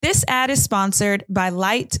This ad is sponsored by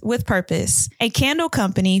Light with Purpose, a candle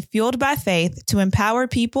company fueled by faith to empower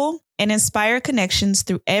people and inspire connections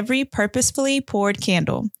through every purposefully poured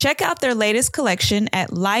candle. Check out their latest collection at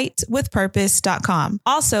lightwithpurpose.com.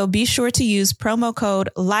 Also, be sure to use promo code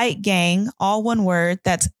LIGHTGANG, all one word,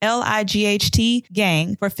 that's LIGHT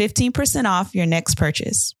gang, for 15% off your next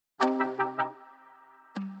purchase.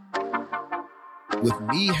 With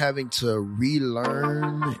me having to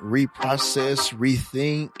relearn, reprocess,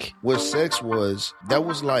 rethink what sex was, that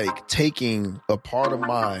was like taking a part of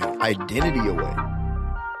my identity away.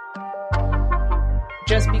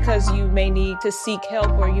 Just because you may need to seek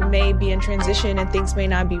help or you may be in transition and things may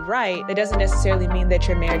not be right, it doesn't necessarily mean that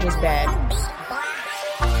your marriage is bad.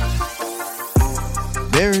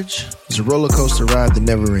 Marriage is a roller coaster ride that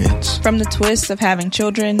never ends. From the twists of having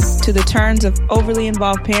children, to the turns of overly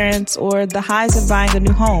involved parents, or the highs of buying a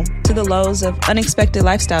new home, to the lows of unexpected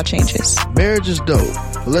lifestyle changes. Marriage is dope,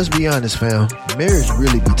 but let's be honest, fam. Marriage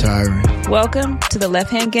really be tiring. Welcome to the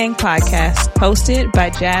Left Hand Gang podcast, hosted by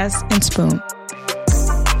Jazz and Spoon.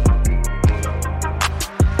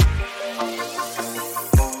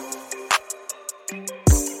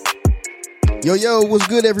 Yo, what's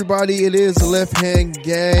good, everybody? It is the Left Hand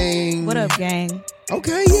Gang. What up, gang?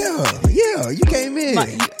 Okay, yeah, you came in.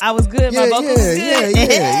 I was good. My vocals was good.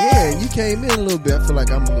 Yeah. You came in a little bit. I feel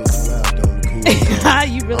like I'm a little too loud, though. Cool.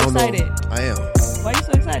 You really excited? I am. Why are you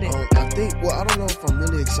so excited? I don't know if I'm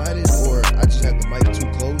really excited or I just have the mic too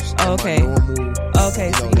close. Oh, okay.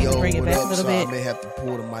 Okay, so you need to bring it back a little bit. I may have to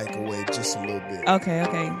pull the mic away just a little bit.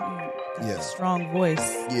 Okay. Yeah. Strong voice.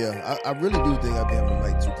 Yeah, I really do think I be having the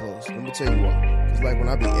mic too close. Let me tell you why. Because like when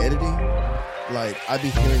I be editing, like I be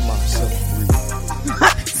hearing myself breathe.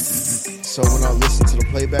 So when I listen to the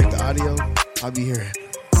playback, the audio, I be hearing.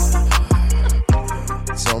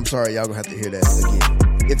 So I'm sorry, y'all gonna have to hear that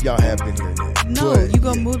again. If y'all have been hearing that. No, you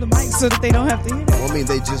gonna move the mic so that they don't have to hear that. Well, I mean,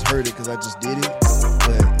 they just heard it because I just did it.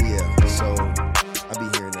 But yeah, so I be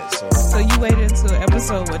hearing that. So you waited until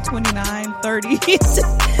episode 29, 30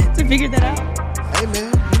 to figure that out? Hey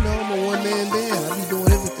man, you know I'm a one-man band. I be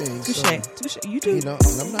doing everything. Touche. You do. You know,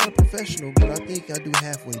 and I'm not a professional, but I think I do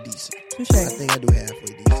halfway decent. Touche. I think I do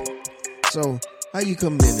halfway decent. So, how you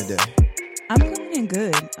coming in today? I'm coming in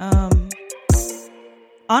good.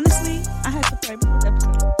 Honestly, I had to pray before the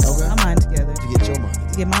episode. Okay. My mind together. To get your mind.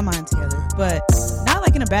 To get my mind together. But not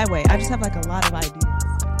like in a bad way. I just have like a lot of ideas.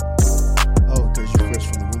 Oh, because you're fresh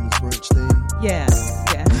from the women's brunch thing? Yeah.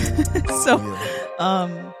 So,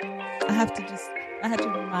 I had to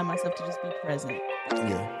remind myself to just be present.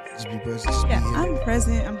 Yeah, just be present. Just yeah, be here. I'm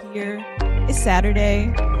present. I'm here. It's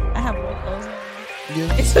Saturday. I have work clothes on.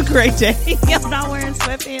 Yeah. It's a great day. I'm not wearing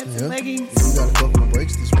sweatpants and leggings. You got a couple of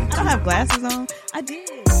breaks this week. I don't have glasses on. I did.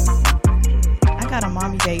 I got a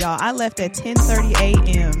mommy day, y'all. I left at 10:30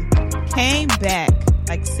 a.m. Came back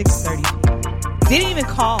like 6:30 p.m. Didn't even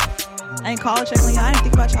call. I didn't call or check on y'all. I didn't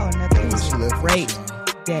think about y'all or nothing. It was a great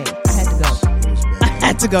day. I had to go. I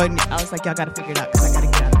had to go. I was like, y'all got to figure it out because I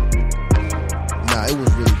got to get out of here. Nah, it was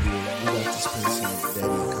really good. We got to spend some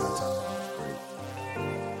daddy and kind of time. It was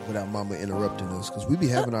great. Without mama interrupting us. Because we be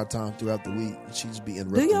having our time throughout the week. She just be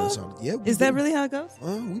interrupting us. Yeah, is that really how it goes?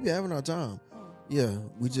 We be having our time. Yeah,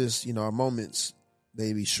 we just, our moments,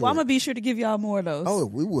 they be short. Well, I'm going to be sure to give y'all more of those. Oh,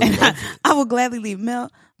 we would. I will gladly leave.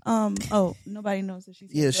 Mel, nobody knows that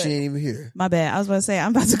she's here. Yeah, she ain't even here. My bad. I was about to say,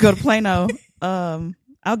 I'm about to go to Plano.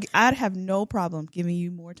 I'd have no problem giving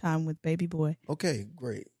you more time with baby boy. Okay,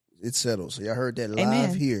 great. It's settled. So y'all heard that live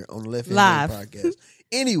Amen. Here on the Left Hand Podcast.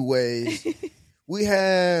 Anyways, we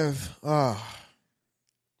have,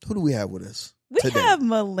 who do we have with us? We have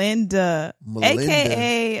Melinda,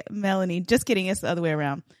 a.k.a. Melanie. Just kidding. It's the other way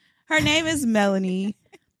around. Her name is Melanie.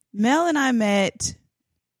 Mel and I met.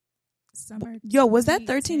 Summer. Yo, was that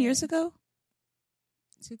 13 years ago?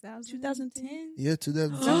 2010? Yeah,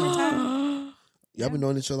 2010. Summertime. Y'all been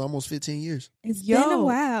knowing each other almost 15 years. It's been a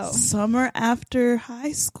while. Summer after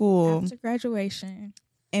high school. After graduation.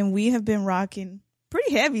 And we have been rocking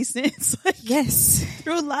pretty heavy since. Yes.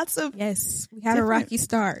 Through lots of. Yes. We had a rocky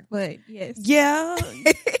start, but yes. Yeah.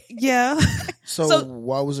 Yeah. So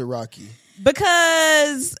why was it rocky?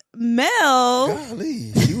 Because Mel.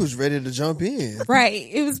 Golly, she was ready to jump in. Right.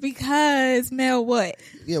 It was because Mel what?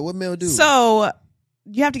 Yeah, what Mel do? So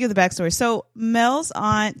you have to give the backstory. So Mel's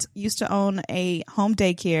aunt used to own a home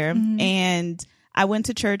daycare, and I went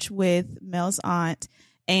to church with Mel's aunt,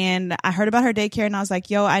 and I heard about her daycare, and I was like,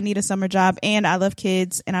 yo, I need a summer job, and I love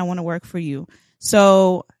kids, and I want to work for you.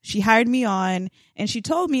 So she hired me on, and she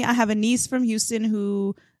told me I have a niece from Houston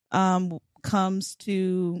who comes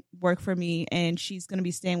to work for me, and she's going to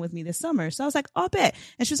be staying with me this summer. So I was like, oh, I bet.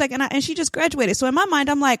 And she was like, and she just graduated. So in my mind,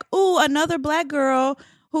 I'm like, ooh, another Black girl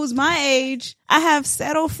who's my age. I have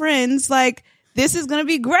settled friends. Like, this is going to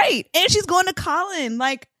be great. And she's going to Collin,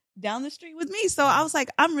 like, down the street with me. So I was like,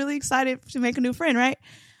 I'm really excited to make a new friend, right?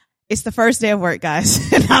 It's the first day of work,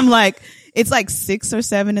 guys. And I'm like, it's like 6 or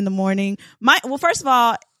 7 in the morning. Well, first of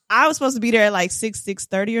all, I was supposed to be there at like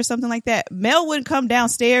 6:30 or something like that. Mel wouldn't come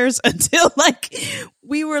downstairs until like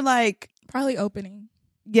we were like Probably opening.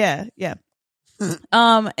 Yeah.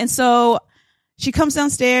 And so she comes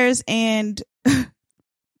downstairs, and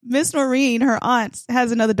Miss Noreen, her aunt,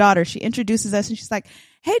 has another daughter. She introduces us, and she's like,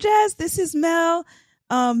 "Hey, Jazz, this is Mel.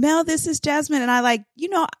 Mel, this is Jasmine." And I like,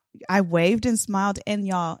 I waved and smiled. And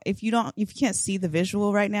y'all, if you can't see the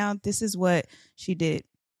visual right now, this is what she did.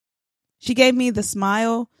 She gave me the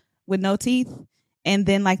smile with no teeth, and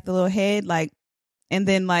then like the little head, like, and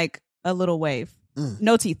then like a little wave.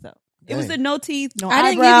 No teeth though. Dang. It was the no teeth, no eyebrow.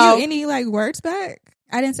 I didn't give you any like words back.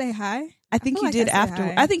 I didn't say hi. I think you did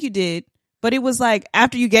after. I think you did, but it was like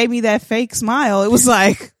after you gave me that fake smile, it was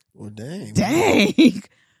like, well, dang.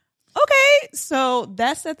 Okay, so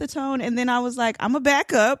that set the tone, and then I was like, I'm a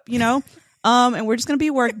backup, and we're just gonna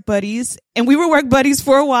be work buddies, and we were work buddies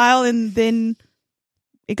for a while, and then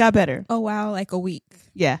it got better. Oh wow, like a week.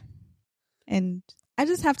 Yeah, and I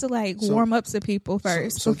just have to warm up to people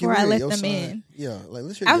first before I let them in. Yeah, like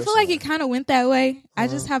let's hear. I feel like it kind of went that way. I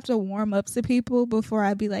just have to warm up to people before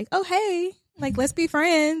I be like, oh hey. Like, let's be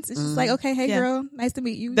friends. It's just like, okay, hey, girl, nice to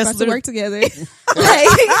meet you. We're about to work together. Like,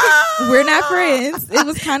 we're not friends. It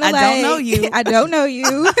was kind of like, I don't know you. I don't know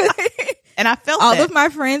you. And I felt all that. of my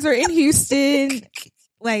friends are in Houston.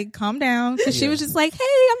 Like, calm down. Because she was just like,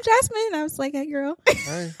 hey, I'm Jasmine. I was like, hey, girl.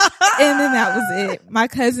 Hey. And then that was it. My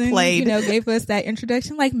cousin, gave us that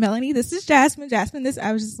introduction. Like, Melanie, this is Jasmine. Jasmine, this.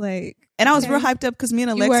 I was just like. And I was real hyped up because me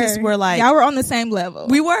and Alexis were like. Y'all were on the same level.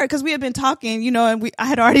 We were, because we had been talking, and I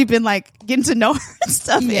had already been like getting to know her and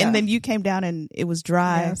stuff. Yeah. And then you came down and it was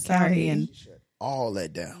dry. Yeah, sorry. And all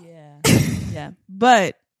that down. Yeah. Yeah.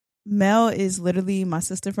 But Mel is literally my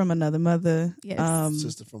sister from another mother. Yes.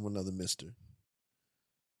 Sister from another mister.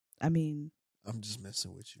 I mean, I'm just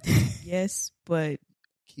messing with you. Yes, but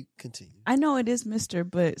continue. I know it is Mr.,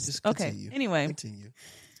 but just continue. Okay. Anyway, continue.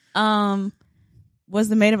 Was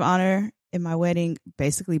the maid of honor in my wedding.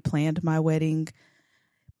 Basically planned my wedding,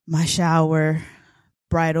 my shower,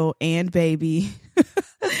 bridal, and baby.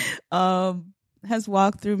 Has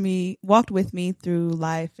walked with me through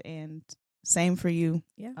life, and same for you.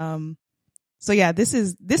 Yeah. So yeah, this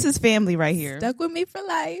is family right here. Stuck with me for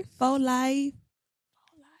life. For life.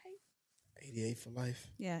 88 for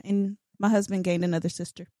life. Yeah, and my husband gained another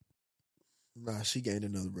sister. Nah, she gained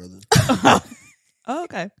another brother. Oh,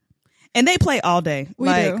 okay. And they play all day. We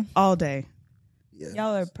do. All day. Yeah.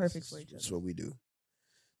 Y'all are perfect for each other. That's what we do.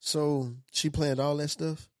 So she planned all that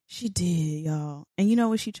stuff? She did, y'all. And you know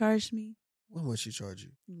what she charged me? What much she charge you?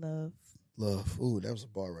 Love. Ooh, that was a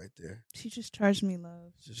bar right there. She just charged me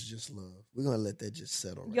love. Just love. We're gonna let that just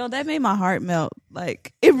settle. Yo, that made my heart melt.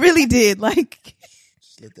 Like, it really did. Like,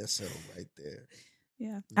 just let that settle right there.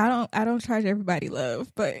 Yeah. I don't charge everybody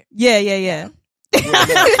love, but yeah.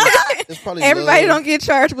 It's probably everybody love, don't get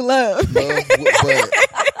charged with love.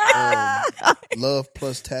 Love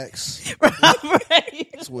plus tax. Right.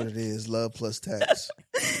 That's what it is. Love plus tax.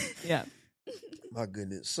 Yeah. My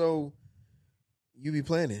goodness. So you be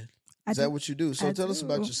planning. Is that what you do? So tell us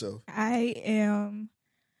about yourself. I am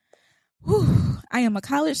a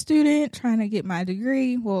college student trying to get my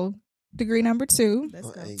degree. Well, degree number 2.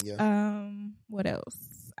 Let's go. Yeah. What else?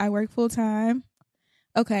 I work full time.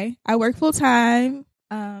 Okay. I work full time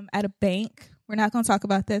at a bank. We're not going to talk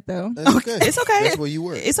about that though. That's okay. It's okay. That's where you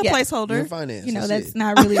work. It's a placeholder. You're in finance. That's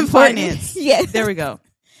not really important. Finance. Yes. There we go.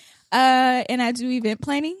 And I do event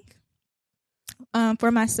planning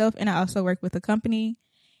for myself, and I also work with a company.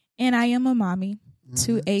 And I am a mommy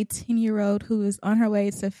to a 10-year-old who is on her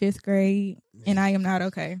way to 5th grade, and I am not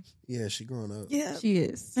okay. Yeah, she growing up. Yeah, she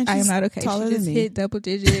is. And I am not okay. She just hit double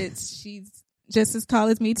digits. She's just as tall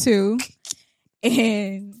as me too.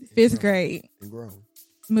 And 5th grade,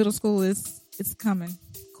 middle school it's coming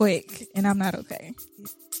quick, and I'm not okay.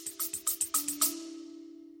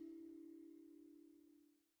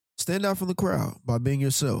 Stand out from the crowd by being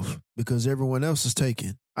yourself, because everyone else is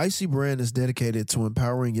taken. Icy Brand is dedicated to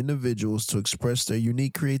empowering individuals to express their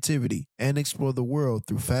unique creativity and explore the world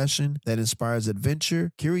through fashion that inspires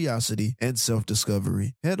adventure, curiosity, and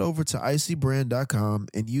self-discovery. Head over to icybrand.com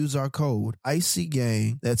and use our code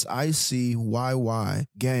ICYYG, that's ICYY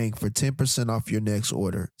gang, for 10% off your next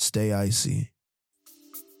order. Stay icy.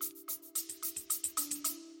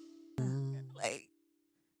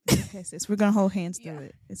 okay, sis. We're gonna hold hands through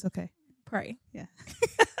it. It's okay. Pray. Yeah.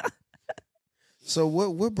 So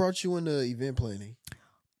what brought you into event planning?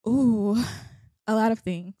 Ooh, a lot of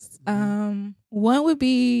things. One would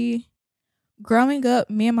be growing up,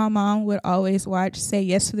 me and my mom would always watch Say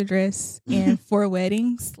Yes to the Dress and For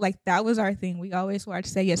Weddings. Like, that was our thing. We always watched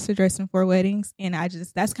Say Yes to the Dress and For Weddings. And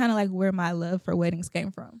that's kind of like where my love for weddings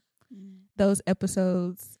came from. Those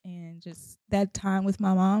episodes and just that time with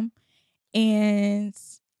my mom. And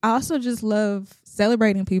I also just love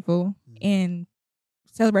celebrating people and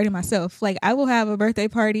celebrating myself. Like, I will have a birthday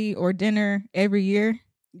party or dinner every year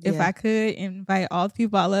if I could, invite all the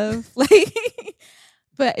people I love. Like,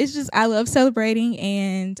 but it's just, I love celebrating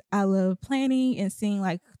and I love planning and seeing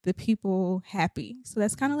like the people happy. So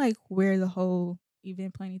that's kind of like where the whole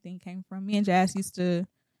event planning thing came from. Me and Jazz used to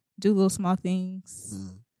do little small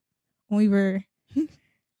things when we were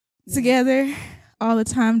together all the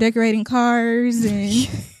time, decorating cars and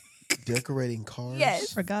decorating cars.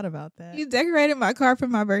 Yes, forgot about that. You decorated my car for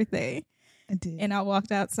my birthday. I did, and I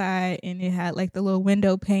walked outside and it had like the little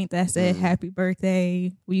window paint that said "Happy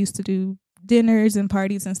Birthday." We used to do dinners and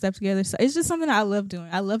parties and stuff together. So it's just something I love doing.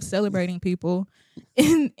 I love celebrating people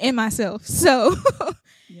and myself. So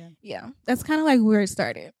yeah, that's kind of like where it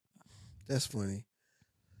started. That's funny.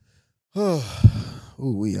 Oh,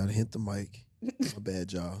 we gotta hit the mic. My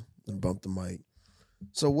bad, y'all. And bump the mic.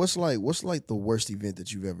 So what's like the worst event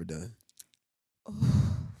that you've ever done?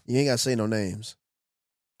 You ain't gotta say no names.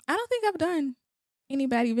 I don't think I've done any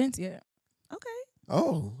bad events yet. Okay.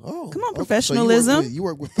 Oh. Come on, professionalism. So you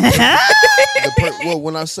work with well,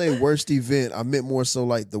 when I say worst event, I meant more so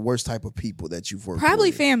like the worst type of people that you've worked with.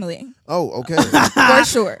 Probably family. Oh, okay. For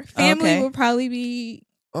sure. Family will probably be...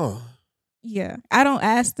 Oh. Yeah. I don't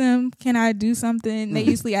ask them, can I do something? They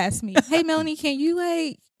usually ask me, hey, Melanie, can you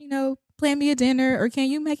plan me a dinner, or can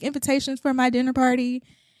you make invitations for my dinner party?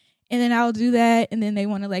 And then I'll do that, and then they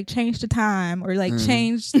want to like change the time or like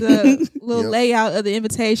change the little layout of the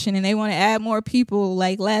invitation, and they want to add more people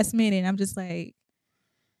like last minute. And I'm just like,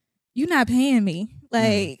 you're not paying me.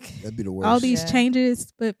 Like, that'd be the worst. All these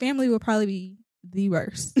changes, but family will probably be the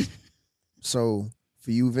worst. So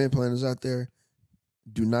for you event planners out there,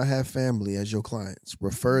 do not have family as your clients.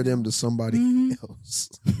 Refer them to somebody else.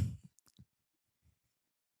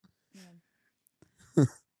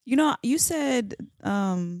 You said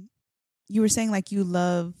you were saying like you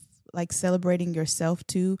love like celebrating yourself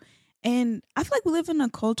too. And I feel like we live in a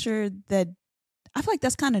culture that I feel like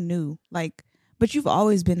that's kind of new. Like, but you've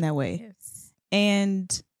always been that way. Yes.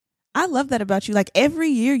 And I love that about you. Like, every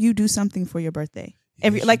year you do something for your birthday.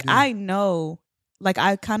 I know, like,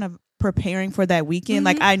 I kind of preparing for that weekend.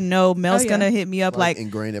 Like, I know Mel's gonna hit me up like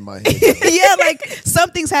ingrained in my head. Yeah, like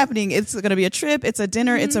something's happening. It's gonna be a trip, it's a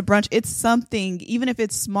dinner, it's a brunch, it's something, even if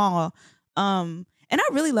it's small. And I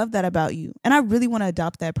really love that about you. And I really want to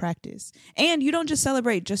adopt that practice. And you don't just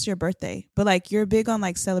celebrate just your birthday, but like you're big on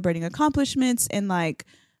like celebrating accomplishments and like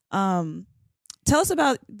tell us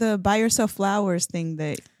about the buy yourself flowers thing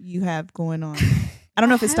that you have going on. I don't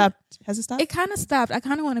know if it stopped. Has it stopped? It kind of stopped. I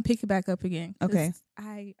kind of want to pick it back up again. Okay.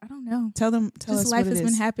 I don't know. Tell us life what has it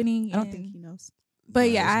been is. happening. I don't think he knows. But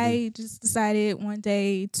I just decided one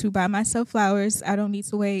day to buy myself flowers. I don't need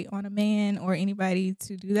to wait on a man or anybody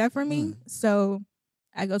to do that for me. So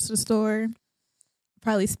I go to the store,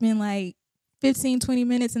 probably spend like 15, 20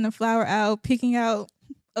 minutes in the flower aisle picking out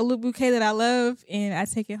a little bouquet that I love, and I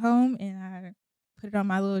take it home and I put it on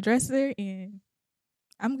my little dresser, and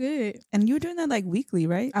I'm good. And you were doing that like weekly,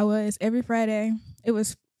 right? I was, every Friday. It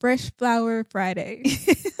was Fresh Flower Friday.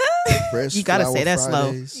 You gotta say that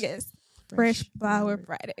slow. Yes. Fresh Flower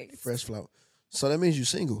Fridays. Fresh flower. So that means you're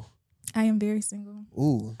single. I am very single.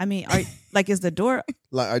 Ooh. I mean, is the door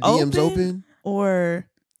like, are DMs open? Or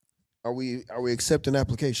are we accepting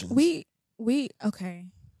applications? We okay.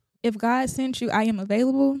 If God sent you, I am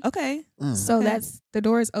available. Okay. So that's, the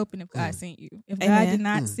door is open if God sent you. If God did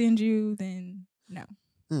not send you, then no.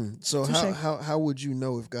 So how would you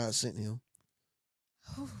know if God sent him?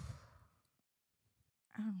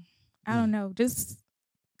 I don't know. Just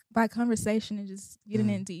by conversation and just getting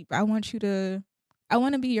in deep. I want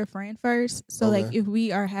to be your friend first. So like, if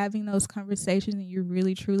we are having those conversations and you're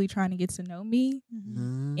really truly trying to get to know me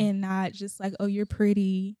and not just like, oh, you're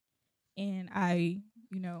pretty and I,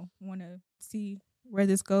 want to see where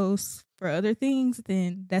this goes for other things,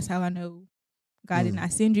 then that's how I know God did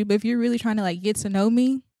not send you. But if you're really trying to like get to know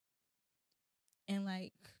me and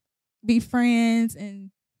like be friends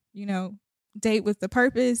and, date with the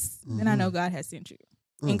purpose, then I know God has sent you.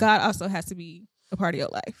 And God also has to be a part of your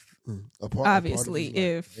life. Obviously,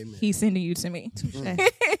 if he's sending you to me.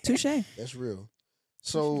 Touche. That's real.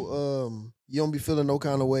 So, you don't be feeling no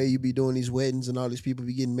kind of way. You be doing these weddings and all these people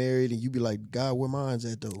be getting married, and you be like, God, where mine's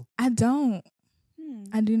at though? I don't.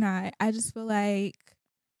 I do not. I just feel like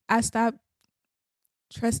I stopped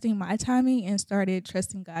trusting my timing and started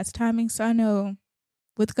trusting God's timing. So I know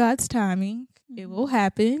with God's timing, it will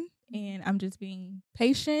happen, and I'm just being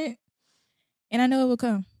patient, and I know it will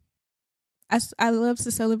come. I love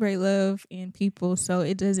to celebrate love in people, so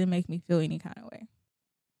it doesn't make me feel any kind of way.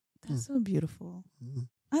 That's so beautiful.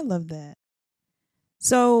 I love that.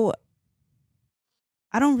 So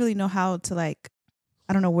I don't really know how to I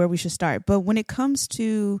don't know where we should start, but when it comes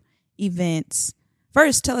to events,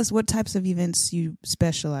 first tell us what types of events you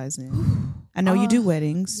specialize in. I know you do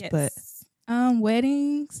weddings, yes. but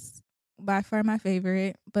weddings by far my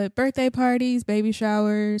favorite, but birthday parties, baby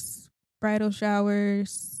showers, bridal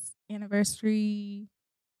showers, anniversary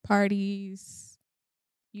parties,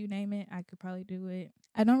 you name it, I could probably do it.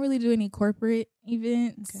 I don't really do any corporate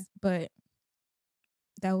events, but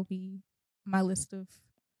that will be my list of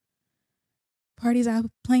parties I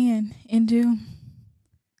plan and do.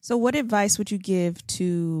 So what advice would you give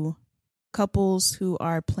to couples who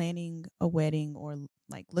are planning a wedding or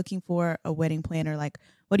looking for a wedding planner?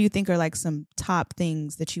 What do you think are some top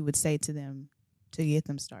things that you would say to them to get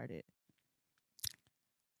them started?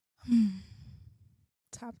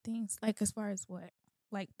 Top things, as far as what?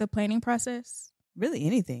 The planning process? Really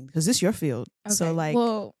anything, because this is your field. Okay. So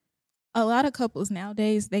well, a lot of couples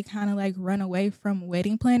nowadays, they kind of run away from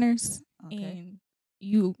wedding planners, and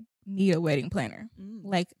you need a wedding planner.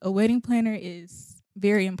 A wedding planner is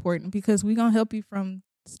very important because we're going to help you from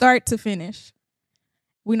start to finish.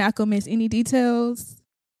 We're not going to miss any details.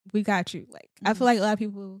 We got you. I feel like a lot of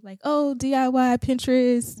people DIY,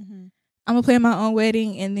 Pinterest. I'm going to plan my own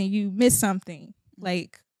wedding, and then you miss something.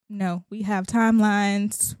 No, we have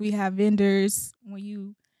timelines. We have vendors. When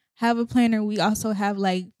you have a planner, we also have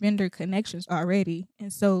vendor connections already.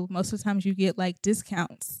 And so most of the times you get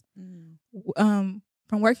discounts from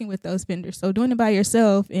working with those vendors. So doing it by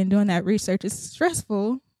yourself and doing that research is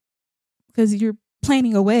stressful because you're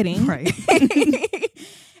planning a wedding. Right.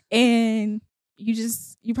 And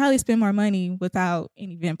you probably spend more money without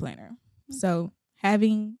an event planner. So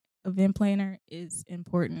having an event planner is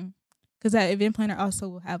important. Because that event planner also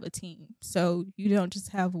will have a team. So you don't just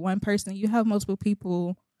have one person. You have multiple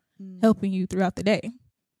people helping you throughout the day.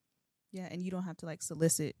 Yeah, and you don't have to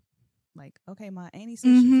solicit. Okay, my auntie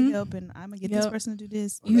said she can help, and I'm going to get this person to do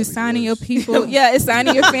this. You assigning your people. Yeah,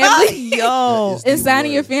 assigning your family.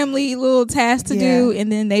 Assigning your family little tasks to do,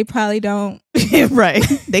 and then they probably don't. Right.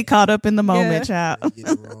 They caught up in the moment, child. Get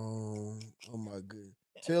it wrong. Oh, my goodness.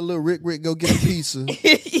 Tell little Rick, go get a pizza.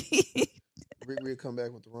 Rick come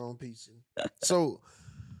back with the wrong pizza. So,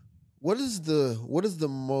 what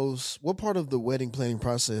part of the wedding planning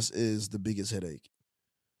process is the biggest headache?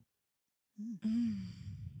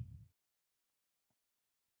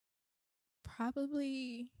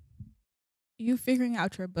 Probably you figuring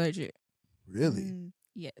out your budget. Really?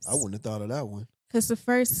 Yes. I wouldn't have thought of that one. Because the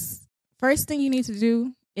first thing you need to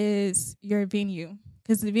do is your venue.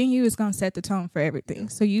 Because the venue is going to set the tone for everything.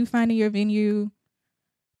 So you finding your venue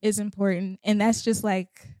is important, and that's just the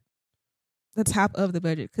top of the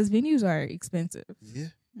budget because venues are expensive. Yeah.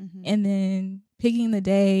 And then picking the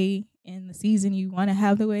day and the season you want to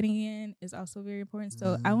have the wedding in is also very important.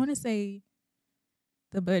 So I want to say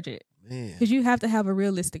the budget, because you have to have a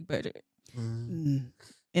realistic budget.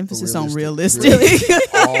 Emphasis on realistic.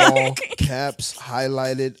 All caps,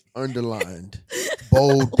 highlighted, underlined,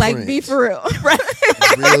 bold print. Be for real. Right.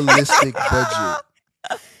 Realistic budget.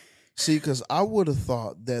 See, because I would have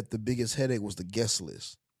thought that the biggest headache was the guest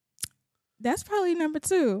list. That's probably number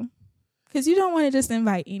 2. Because you don't want to just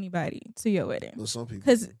invite anybody to your wedding. Well, some people.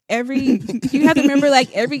 Because you have to remember,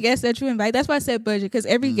 every guest that you invite. That's why I said budget. Because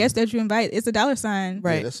every guest that you invite, it's a $sign.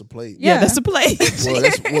 Right. Yeah, that's a plate. Yeah, that's a plate.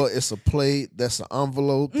 It's a plate. That's an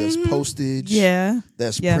envelope. That's postage. Yeah.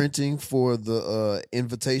 That's printing for the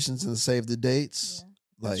invitations and save the dates.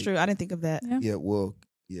 Yeah. That's true. I didn't think of that. Yeah. Well,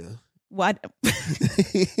 yeah. What?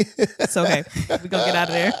 It's okay. We're going to get out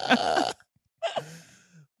of there.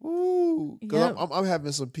 Ooh, because I'm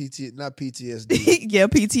having some not PTSD. Yeah,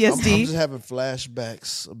 PTSD. I'm just having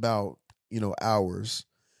flashbacks about hours,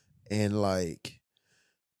 and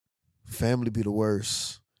family be the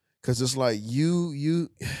worst because it's you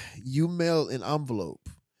mail an envelope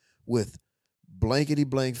with blankety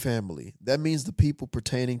blank family. That means the people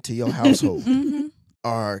pertaining to your household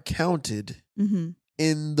are counted in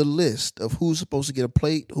the list of who's supposed to get a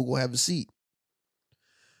plate, who will have a seat.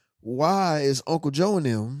 Why is Uncle Joe and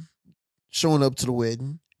them showing up to the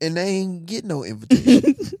wedding and they ain't get no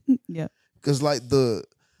invitation? Yeah. Because the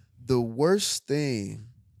the worst thing,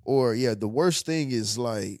 the worst thing is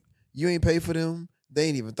like you ain't pay for them, they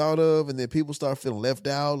ain't even thought of, and then people start feeling left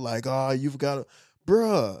out. Like, oh, you've got to,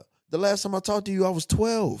 bruh. The last time I talked to you, I was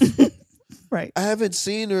 12. Right. I haven't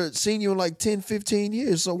seen you in like 10, 15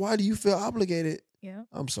 years. So why do you feel obligated? Yeah.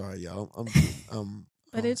 I'm sorry, y'all.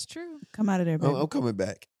 But it's true. Come out of there, baby. I'm coming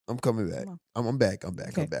back. I'm back.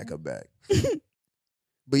 Okay. I'm back.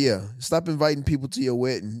 But yeah, stop inviting people to your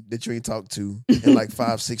wedding that you ain't talked to in like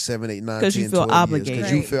 5, 6, 7, 8, 9, 10, 12 years.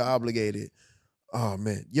 Because you feel obligated. Oh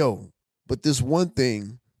man. Yo, but this one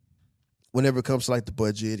thing, whenever it comes to like the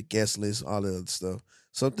budget, the guest list, all the other stuff,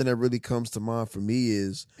 something that really comes to mind for me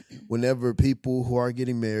is whenever people who are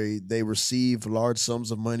getting married, they receive large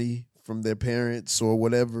sums of money from their parents or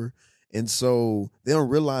whatever. And so they don't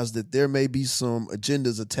realize that there may be some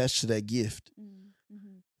agendas attached to that gift.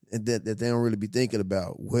 And that they don't really be thinking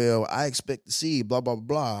about. Well, I expect to see blah, blah,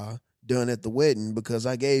 blah done at the wedding because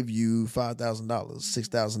I gave you $5,000,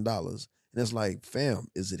 $6,000. And it's like, fam,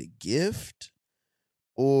 is it a gift?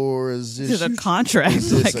 Or is this a contract? Is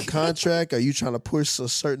this a contract? Are you trying to push a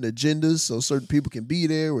certain agendas so certain people can be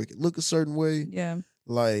there or it can look a certain way? Yeah.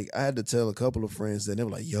 Like, I had to tell a couple of friends that they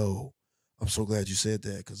were like, yo, I'm so glad you said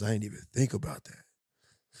that because I didn't even think about that.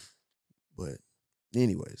 But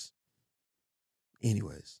anyways.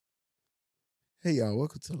 Hey, y'all,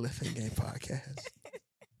 welcome to the Left Hand Game Podcast.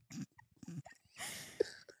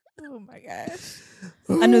 Oh, my gosh.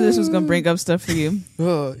 I knew this was going to bring up stuff for you.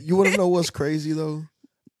 You want to know what's crazy, though?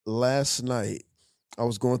 Last night, I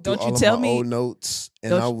was going through all of my old notes,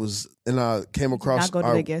 and I came across... Not go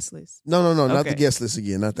to the guest list. No, not the guest list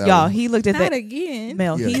again. Not that Y'all, one. he looked at that again.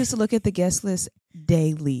 Mel, he used to look at the guest list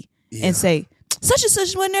daily and say, such and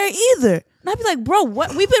such wasn't there either. And I'd be like, bro,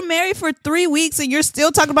 what? We've been married for 3 weeks and you're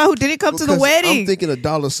still talking about who didn't come to the wedding. I'm thinking of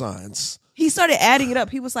dollar signs. He started adding it up.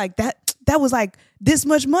 He was like, that was like this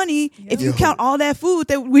much money if you count all that food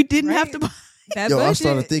that we didn't have to buy. I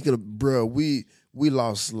started thinking of, bro, we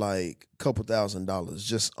lost like a couple $1,000s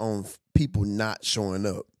just on people not showing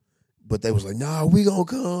up. But they was like, nah, we gonna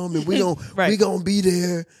come and we gonna be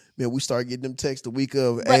there. Man, we started getting them texts the week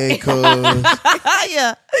of, hey, cuz.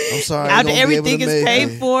 Yeah. I'm sorry. After everything is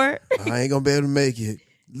paid for. I ain't gonna be able to make it.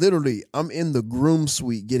 Literally, I'm in the groom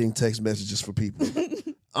suite getting text messages for people.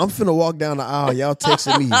 I'm finna walk down the aisle. Y'all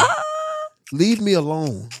texting me. Leave me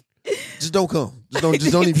alone. Just don't come.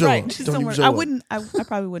 Just don't even show up. Don't even show up. I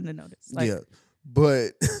probably wouldn't have noticed. Yeah.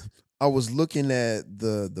 But I was looking at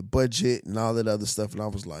the budget and all that other stuff, and I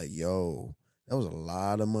was like, yo, that was a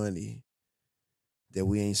lot of money that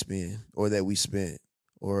we ain't spent or that we spent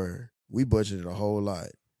or we budgeted a whole lot.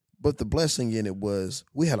 But the blessing in it was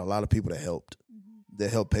we had a lot of people that helped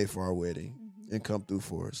pay for our wedding and come through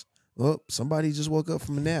for us. Well, somebody just woke up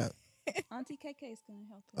from a nap. Auntie KK is going to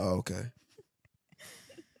help us. Oh, okay.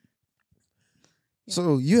 Yeah.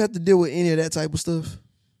 So you have to deal with any of that type of stuff?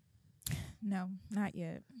 No, not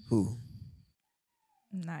yet. Who?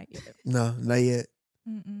 Not yet. No, not yet.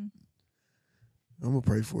 Mm-mm. I'm going to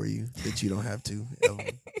pray for you that you don't have to ever.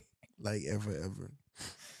 Like ever.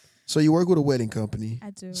 So you work with a wedding company.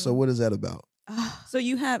 I do. So what is that about?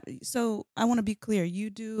 So I want to be clear. You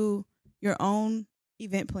do your own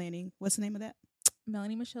event planning. What's the name of that?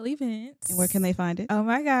 Melanie Michelle Events. And where can they find it? Oh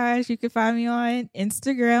my gosh, you can find me on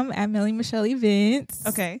Instagram at Melanie Michelle Events.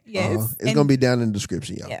 Okay. Yes. It's going to be down in the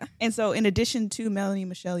description, y'all. Yeah. And so in addition to Melanie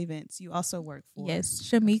Michelle Events, you also work for... Yes,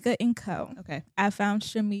 Shamika & Co. Okay. I found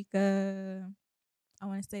Shamika, I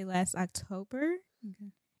want to say last October.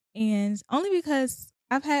 Okay. And only because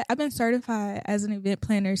I've been certified as an event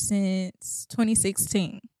planner since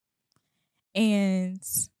 2016. And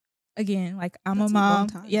again, like I'm a mom.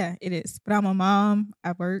 Yeah, it is. But I'm a mom.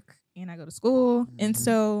 I work and I go to school. Mm-hmm. And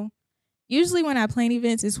so usually when I plan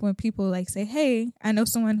events is when people like say, hey, I know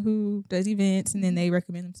someone who does events, and then they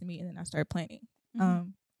recommend them to me and then I start planning. Mm-hmm.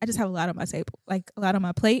 I just have a lot on my table, like a lot on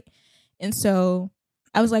my plate. And so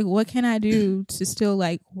I was like, what can I do to still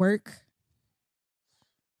like work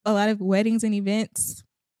a lot of weddings and events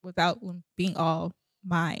without being all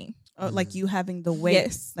mine? Like you having the weight.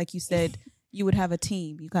 Yes. Like you said, you would have a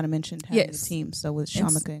team. You kind of mentioned having a team. So with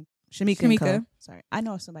Shamika. Sorry. I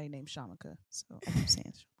know somebody named Shamika. So I'm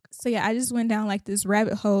saying Shamika. So yeah, I just went down like this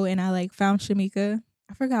rabbit hole and I like found Shamika.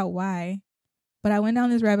 I forgot why, but I went down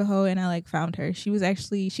this rabbit hole and I like found her. She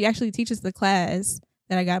actually teaches the class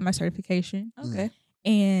that I got my certification. Okay.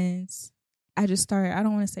 And I just started, I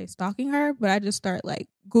don't want to say stalking her, but I just start like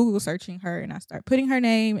Google searching her and I start putting her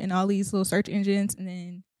name in all these little search engines, and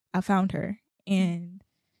then I found her and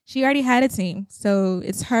she already had a team. So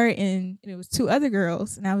it's her and it was 2 other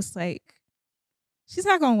girls. And I was like, she's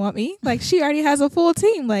not going to want me. Like she already has a full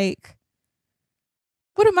team. Like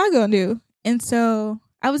what am I going to do? And so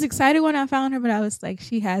I was excited when I found her, but I was like,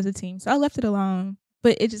 she has a team. So I left it alone.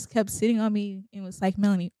 But it just kept sitting on me and was like,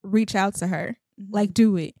 Melanie, reach out to her. Like,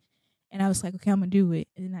 do it. And I was like, okay, I'm going to do it.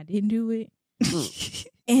 And then I didn't do it.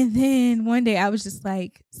 And then one day I was just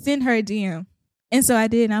like, send her a DM. And so I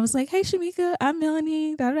did. And I was like, hey, Shamika, I'm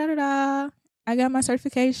Melanie. Da, da, da, da. I got my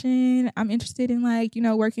certification. I'm interested in like,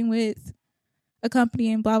 working with a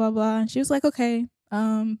company and blah, blah, blah. And she was like, okay,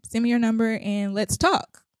 send me your number and let's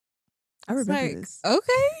talk. I remember this.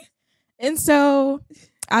 Okay. And so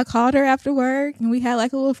I called her after work and we had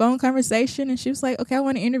like a little phone conversation and she was like, okay, I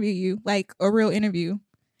want to interview you, like a real interview.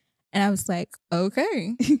 And I was like,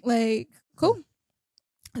 okay, like, cool.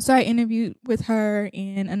 So I interviewed with her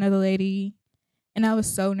and another lady and I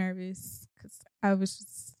was so nervous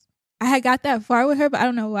because I had got that far with her, but I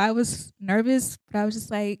don't know why I was nervous, but I was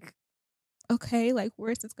just like, okay, like,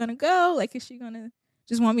 where's this going to go? Like, is she going to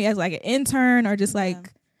just want me as like an intern or just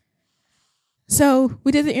like, So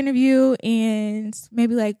we did the interview and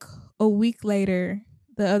maybe like a week later,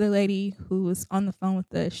 the other lady who was on the phone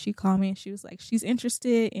with us, she called me and she was like, she's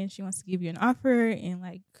interested and she wants to give you an offer and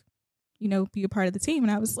like, be a part of the team.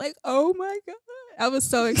 And I was like, oh my God. I was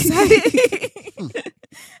so excited.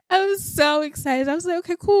 I was so excited. I was like,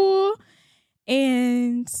 okay, cool.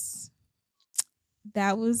 And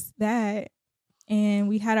that was that. And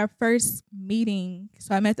we had our first meeting.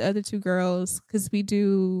 So I met the other two girls because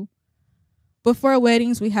before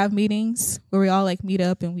weddings, we have meetings where we all like meet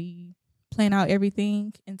up and we plan out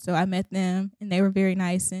everything. And so I met them and they were very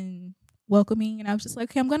nice and welcoming. And I was just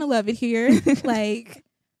like, okay, I'm going to love it here. Like,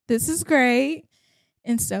 this is great.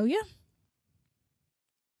 And so, yeah.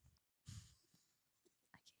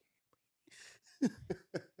 Oh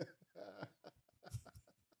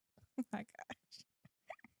my gosh.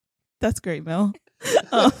 That's great, Mel.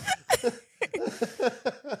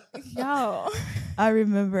 Yo. I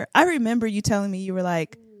remember you telling me, you were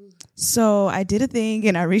like, so I did a thing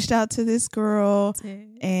and I reached out to this girl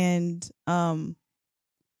and but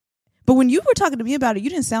when you were talking to me about it, you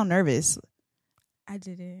didn't sound nervous. I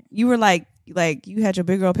didn't. You were like you had your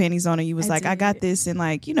big girl panties on and you was I got this and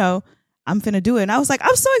like, I'm finna do it. And I was like,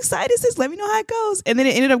 I'm so excited, sis. Let me know how it goes. And then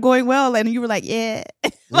it ended up going well and you were like, yeah.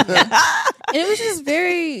 It was just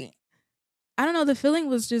very, I don't know, the feeling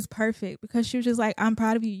was just perfect because she was just like, I'm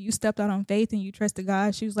proud of you. You stepped out on faith and you trusted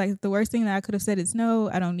God. She was like, the worst thing that I could have said is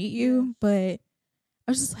no, I don't need you. But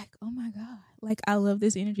I was just like, oh my God, like I love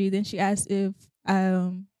this energy. Then she asked if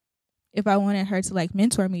I wanted her to like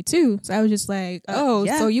mentor me too. So I was just like,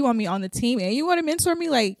 so you want me on the team and you want to mentor me?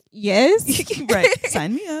 Like, yes. Right.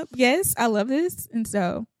 Sign me up. Yes, I love this. And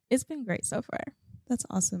so it's been great so far. That's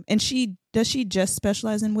awesome. And does she just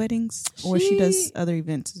specialize in weddings or she does other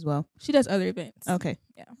events as well? She does other events. Okay.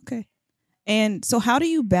 Yeah. Okay. And so how do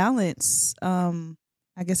you balance, I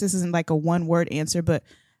guess this isn't like a one word answer, but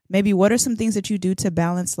maybe what are some things that you do to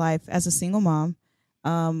balance life as a single mom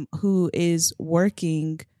who is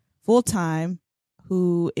working full time,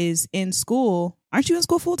 who is in school? Aren't you in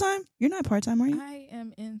school full time? You're not part time, are you? I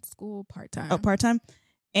am in school part time. Oh, part time.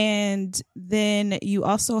 And then you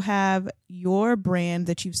also have your brand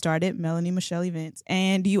that you've started, Melanie Michelle Events,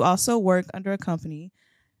 and you also work under a company.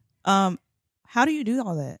 How do you do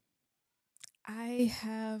all that? I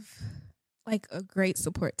have like a great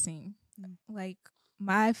support team. Like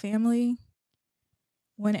my family,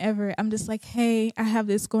 whenever I'm just like, hey, I have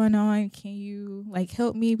this going on. Can you like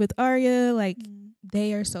help me with Aria? Like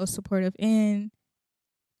they are so supportive. And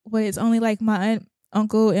what it's only like my aunt,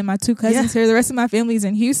 uncle and my two cousins here. The rest of my family's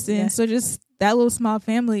in Houston. Yeah. So just that little small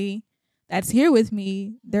family that's here with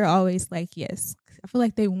me, they're always like, yes. I feel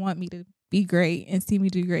like they want me to be great and see me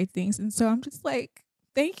do great things. And so I'm just like,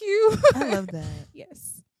 thank you. I love that.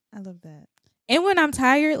 Yes. I love that. And when I'm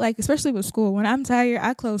tired, like especially with school, when I'm tired,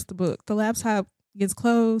 I close the book. The laptop gets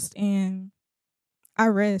closed and I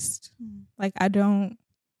rest. Like I don't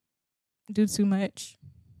do too much.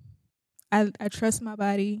 I trust my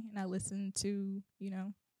body and I listen to,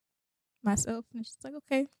 myself. And it's just like,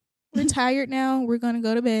 okay, we're tired now. We're going to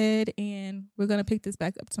go to bed and we're going to pick this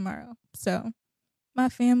back up tomorrow. So my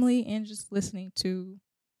family and just listening to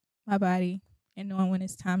my body and knowing when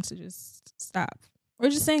it's time to just stop. Or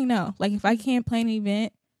just saying no. Like if I can't plan an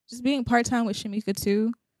event, just being part-time with Shamika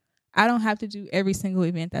too, I don't have to do every single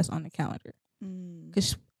event that's on the calendar.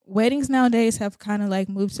 Because weddings nowadays have kind of like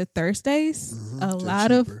moved to Thursdays. A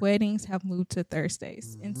lot of weddings have moved to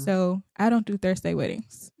Thursdays. And so I don't do Thursday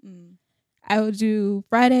weddings. I would do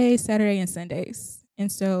Friday, Saturday, and Sundays.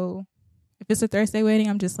 And so if it's a Thursday wedding,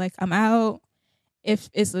 I'm just like, I'm out. If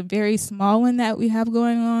it's a very small one that we have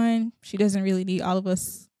going on, she doesn't really need all of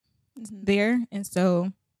us there. And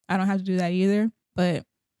so I don't have to do that either. But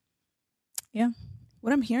yeah.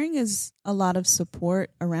 What I'm hearing is a lot of support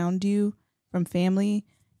around you from family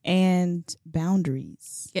and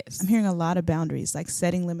boundaries. Yes. I'm hearing a lot of boundaries, like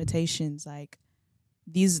setting limitations, like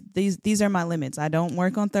these are my limits. I don't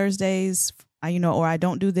work on Thursdays, or I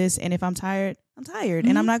don't do this, and if I'm tired, I'm tired,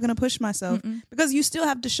 and I'm not going to push myself because you still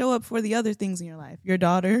have to show up for the other things in your life. Your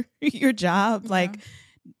daughter, your job,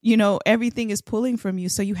 everything is pulling from you,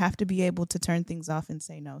 so you have to be able to turn things off and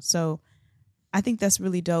say no. So I think that's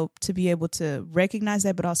really dope to be able to recognize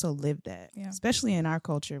that, but also live that, especially in our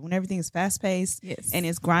culture when everything is fast paced and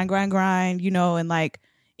it's grind, and like,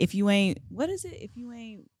 if you ain't, what is it? If you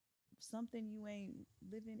ain't something, you ain't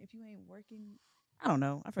living, if you ain't working, I don't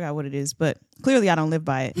know. I forgot what it is, but clearly I don't live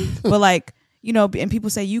by it. But like, and people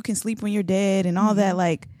say you can sleep when you're dead and all that,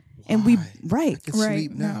 like, and I can right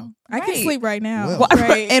sleep now. I can sleep right now. Well.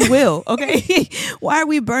 And will. Okay. Why are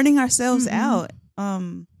we burning ourselves out?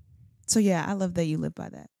 So yeah, I love that you live by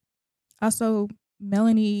that. Also,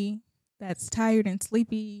 Melanie, that's tired and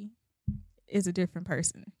sleepy, is a different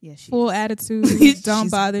person. Yeah, she full is. attitude.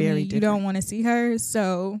 Don't bother me. Very You don't want to see her.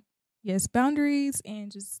 So yes, boundaries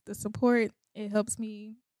and just the support. It helps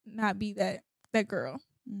me not be that girl.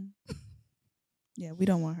 Yeah, we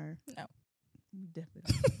don't want her. No, we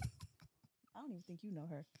definitely don't. I don't even think you know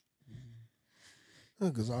her.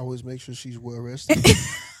 Because I always make sure she's well rested.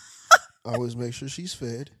 I always make sure she's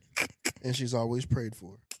fed. And she's always prayed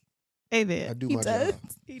for. Amen. I do my job.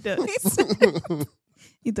 He does.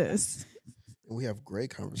 He does. And we have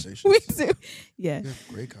great conversations. We do. Yeah. We have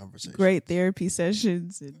great conversations. Great therapy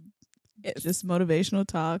sessions and just motivational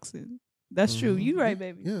talks. And that's true. You right,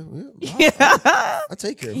 baby. Yeah. I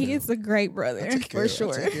take care of him. He is a great brother, for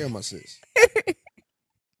sure. I take care of my sis.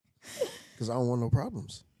 Because I don't want no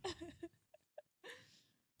problems. I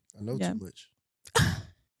know too much.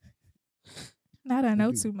 Not I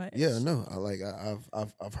know too much. Yeah, no.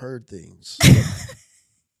 I've heard things.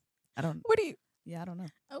 I don't. What do you? Yeah, I don't know.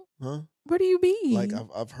 Oh, huh? What do you mean? Like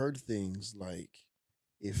I've heard things like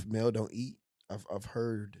if Mel don't eat, I've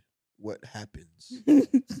heard what happens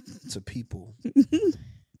to people.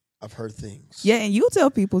 I've heard things. Yeah, and you'll tell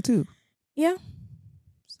people too. Yeah.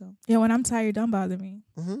 So yeah, when I'm tired, don't bother me.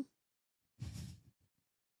 I've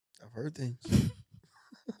heard things.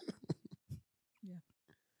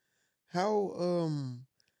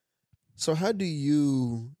 So how do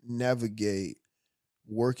you navigate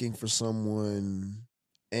working for someone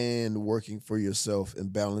and working for yourself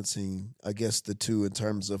and balancing, I guess, the two in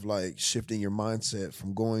terms of like shifting your mindset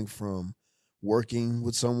from going from working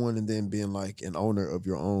with someone and then being like an owner of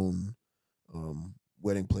your own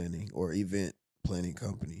wedding planning or event planning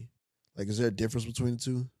company? Like, is there a difference between the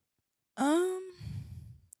two?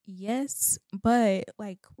 Yes, but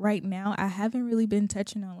like right now, I haven't really been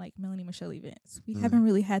touching on like Melanie Michelle events. We haven't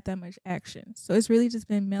really had that much action, so it's really just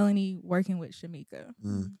been Melanie working with Shamika,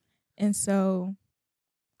 and so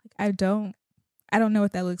like I don't know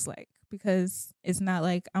what that looks like because it's not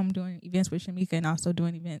like I'm doing events with Shamika and also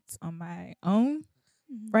doing events on my own.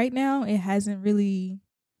 Right now, it hasn't really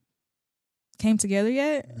came together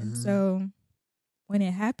yet, and so when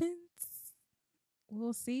it happens,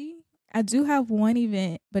 we'll see. I do have one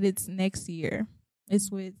event, but it's next year.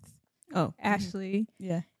 It's with Ashley.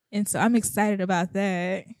 Yeah. And so I'm excited about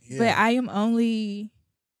that. Yeah. But I am only,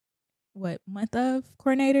 month of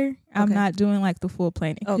coordinator? I'm not doing like the full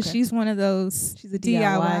planning. Because she's one of those. She's a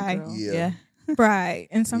DIY girl. Yeah. Right.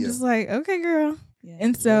 And so I'm just like, okay, girl. Yeah.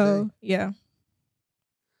 And so, yeah.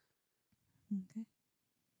 Okay.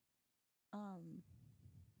 I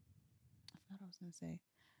forgot what I was going to say.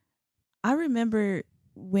 I remember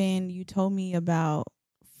when you told me about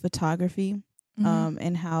photography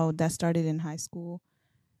and how that started in high school.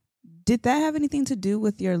 Did that have anything to do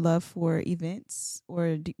with your love for events,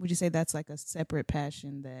 or would you say that's like a separate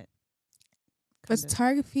passion? That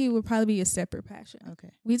photography would probably be a separate passion.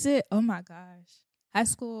 Okay. We did, oh my gosh, high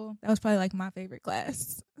school, that was probably like my favorite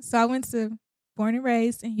class. So I went to, born and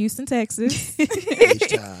raised in Houston, Texas.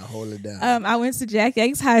 Hold it down. I went to Jack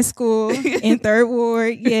Yates High School in 3rd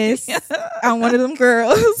Ward. Yes, I'm one of them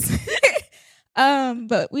girls.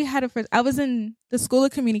 But we had I was in the School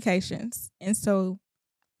of Communications, and so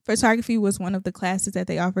photography was one of the classes that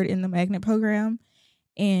they offered in the magnet program.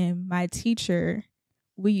 And my teacher,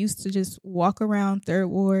 we used to just walk around 3rd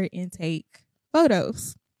Ward and take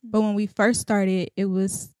photos. But when we first started, it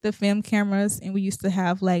was the film cameras, and we used to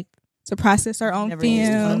have like to process our own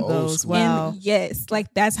film. Wow. And yes,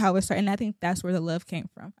 like that's how it started. And I think that's where the love came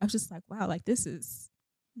from. I was just like, wow, like this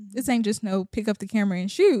ain't just no pick up the camera and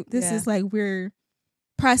shoot. This is like we're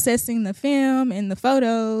processing the film and the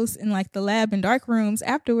photos in like the lab and dark rooms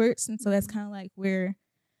afterwards. And so that's kind of like where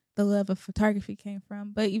the love of photography came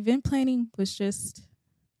from. But event planning was just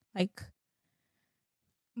like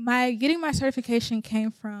getting my certification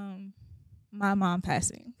came from my mom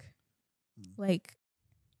passing. Like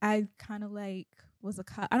I kind of like was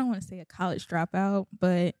I don't want to say a college dropout,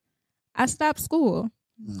 but I stopped school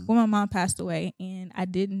when my mom passed away, and I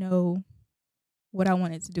didn't know what I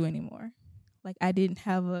wanted to do anymore. Like I didn't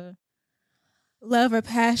have a love or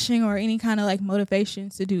passion or any kind of like motivation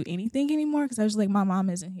to do anything anymore, because I was like, my mom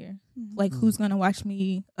isn't here. Like who's gonna watch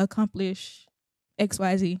me accomplish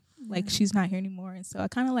XYZ? Like she's not here anymore. And so I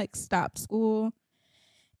kind of like stopped school,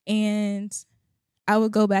 and I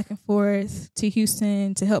would go back and forth to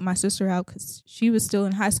Houston to help my sister out because she was still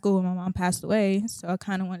in high school when my mom passed away. So I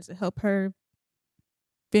kind of wanted to help her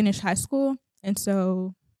finish high school. And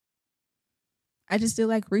so I just did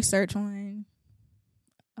like research on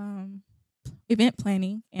event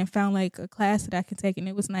planning and found like a class that I could take, and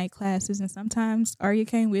it was night classes. And sometimes Arya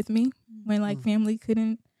came with me when like family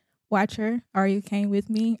couldn't watch her. Arya came with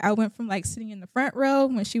me. I went from like sitting in the front row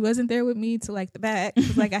when she wasn't there with me to like the back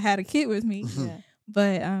because like I had a kid with me.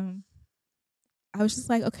 But I was just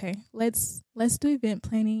like, okay, let's do event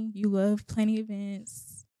planning. You love planning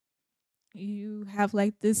events. You have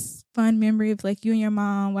like this fun memory of like you and your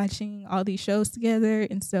mom watching all these shows together,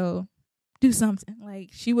 and so do something.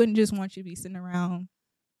 Like she wouldn't just want you to be sitting around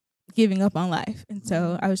giving up on life. And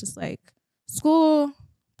so I was just like, school,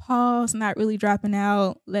 pause, not really dropping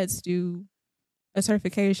out. Let's do a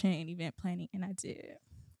certification in event planning. And I did.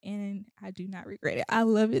 And I do not regret it. I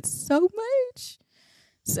love it so much.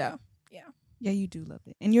 So, yeah. Yeah, you do love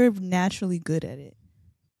it. And you're naturally good at it.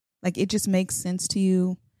 Like, it just makes sense to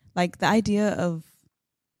you. Like, the idea of,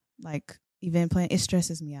 like, event planning, it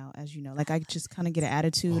stresses me out, as you know. Like, I just kind of get an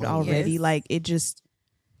attitude already. Yes. Like, it just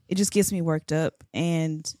gets me worked up.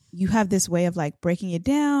 And you have this way of, like, breaking it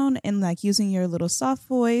down and, like, using your little soft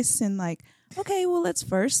voice and, like, okay, well, let's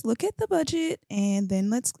first look at the budget, and then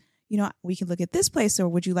let's, you know, we can look at this place, or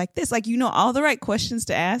would you like this? Like, you know, all the right questions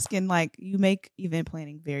to ask, and, like, you make event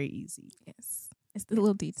planning very easy. Yes. It's the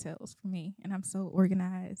little details for me, and I'm so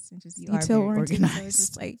organized and just detail-oriented. So it's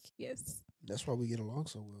just like, yes. That's why we get along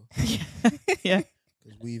so well. Yeah.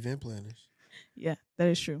 Because we event planners. Yeah, that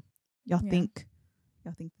is true. Y'all think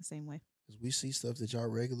the same way. Because we see stuff that y'all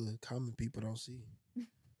regular common people don't see.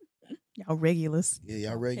 Y'all regulars. Yeah,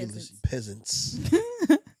 y'all regulars. Peasants.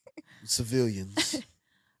 Civilians.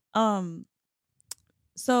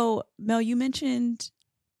 So Mel, you mentioned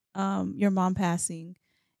your mom passing,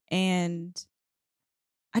 and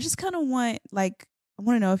I just kind of want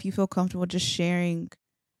to know if you feel comfortable just sharing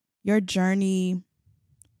your journey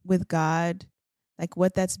with God, like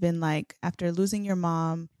what that's been like after losing your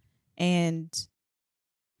mom. And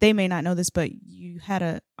they may not know this, but you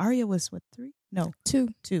had Arya was what, 3? No, 2.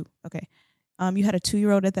 Okay. You had a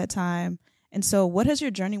 2-year-old at that time. And so what has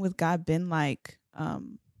your journey with God been like,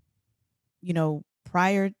 you know,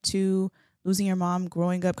 prior to losing your mom,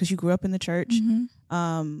 growing up, because you grew up in the church,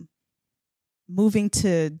 moving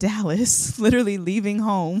to Dallas, literally leaving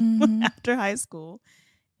home after high school,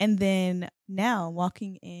 and then now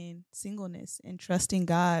walking in singleness and trusting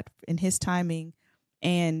God in his timing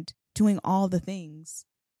and doing all the things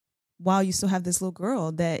while you still have this little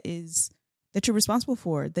girl that you're responsible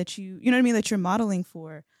for, that you know what I mean, that you're modeling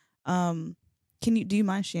for. Do you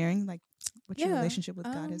mind sharing like what your relationship with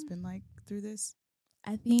God has been like through this?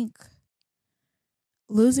 I think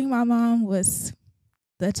losing my mom was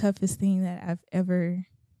the toughest thing that I've ever,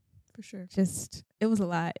 for sure. It was a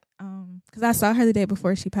lot. Because I saw her the day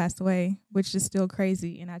before she passed away, which is still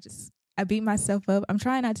crazy. And I beat myself up. I'm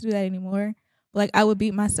trying not to do that anymore. But like, I would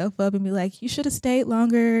beat myself up and be like, you should have stayed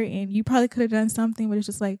longer and you probably could have done something. But it's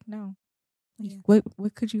just like, no. Like,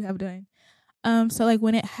 what could you have done? So like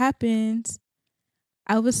when it happened,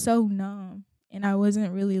 I was so numb and I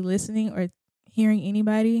wasn't really listening or hearing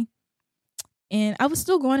anybody. And I was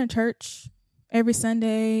still going to church every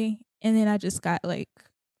Sunday. And then I just got like,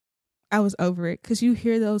 I was over it, because you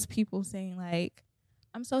hear those people saying like,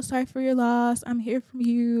 I'm so sorry for your loss. I'm here for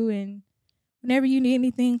you. And whenever you need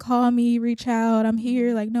anything, call me, reach out. I'm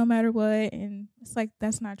here, like, no matter what. And it's like,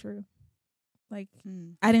 that's not true. Like,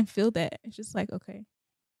 I didn't feel that. It's just like, okay,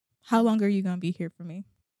 how long are you going to be here for me?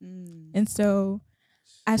 And so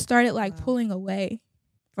I started like pulling away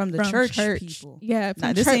from the church people. Yeah.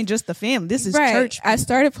 Now, this ain't just the family. This is church people. I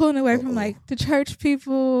started pulling away from like the church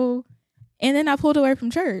people. And then I pulled away from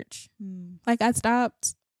church. Like, I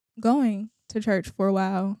stopped going to church for a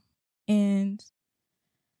while. And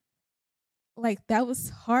like, that was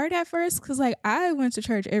hard at first, because like I went to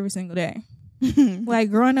church every single day. Like,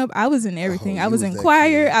 growing up, I was in everything. I was in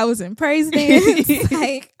choir. Kid. I was in praise dance.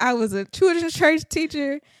 Like, I was a children's church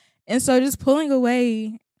teacher. And so just pulling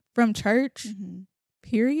away from church,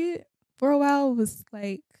 period, for a while was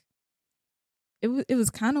like, it was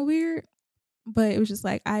kind of weird, but it was just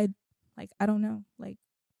like, I don't know, like,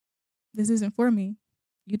 this isn't for me.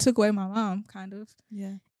 You took away my mom, kind of.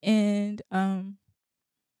 Yeah. And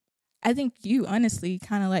I think you honestly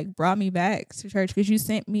kind of like brought me back to church because you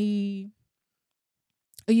sent me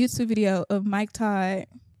a YouTube video of Mike Todd,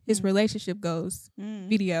 his relationship goals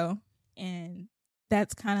video. And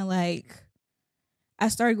that's kind of like, I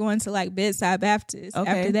started going to like Bedside Baptist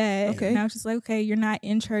after that. Okay. And I was just like, okay, you're not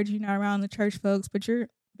in church, you're not around the church folks, but you're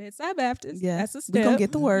Bedside Baptist. Yeah. That's a step. We're going to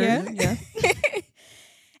get the word. Yeah.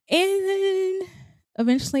 And then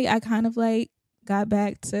eventually I kind of like got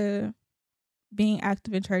back to being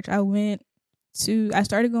active in church. I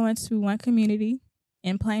started going to one community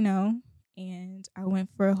in Plano, and I went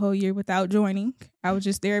for a whole year without joining. I was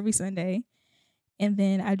just there every Sunday. And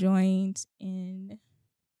then I joined in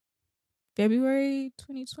February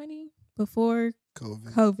 2020 before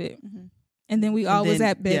COVID. And then we all was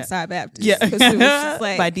at Bedside Baptist. Yeah. It was just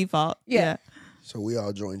like, by default. Yeah. So we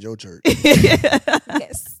all joined your church.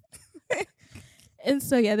 Yes. And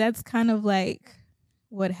so, yeah, that's kind of like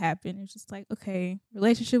what happened. It's just like, okay,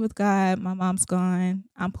 relationship with God, my mom's gone.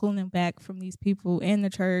 I'm pulling back from these people in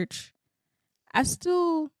the church.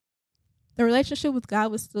 The relationship with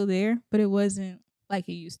God was still there, but it wasn't like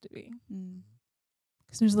it used to be.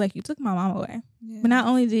 Because it was like, you took my mom away. Yeah. But not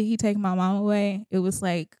only did he take my mom away, it was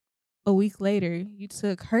like a week later, you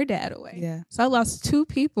took her dad away. Yeah. So I lost 2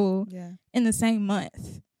 people in the same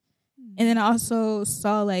month. And then I also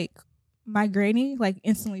saw like my granny like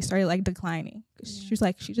instantly started like declining. She was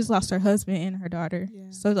like, she just lost her husband and her daughter. Yeah.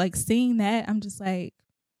 So like seeing that, I'm just like,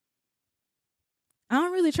 I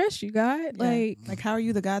don't really trust you, God. Yeah. Like how are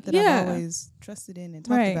you the God that I've always trusted in and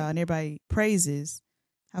talked about and everybody praises?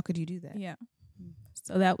 How could you do that? Yeah.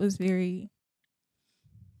 So that was very,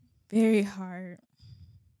 very hard.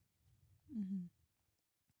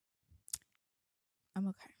 I'm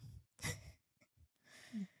okay.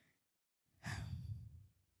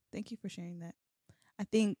 Thank you for sharing that. I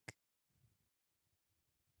think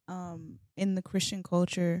in the Christian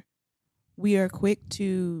culture, we are quick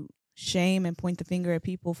to shame and point the finger at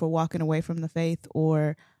people for walking away from the faith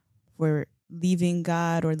or for leaving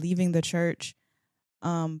God or leaving the church.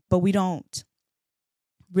 But we don't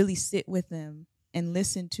really sit with them and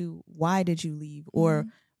listen to why did you leave or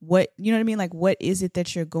what, you know what I mean? Like, what is it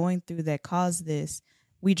that you're going through that caused this?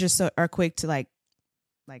 We just are quick to like,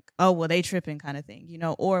 oh, well, they tripping kind of thing, you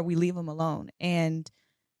know, or we leave them alone. And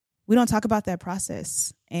we don't talk about that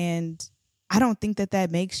process. And I don't think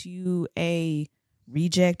that makes you a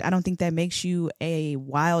reject. I don't think that makes you a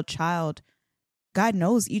wild child. God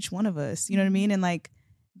knows each one of us, you know what I mean? And like,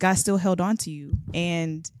 God still held on to you.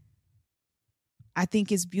 And I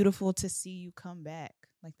think it's beautiful to see you come back.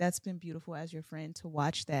 Like, that's been beautiful as your friend to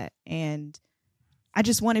watch that. And I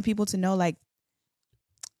just wanted people to know, like,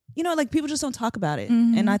 you know, like people just don't talk about it.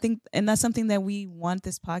 And I think, and that's something that we want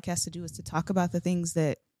this podcast to do, is to talk about the things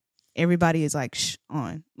that everybody is like, shh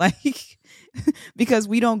on, like, because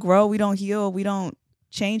we don't grow, we don't heal, we don't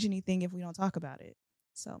change anything if we don't talk about it.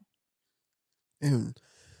 So. And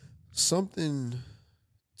something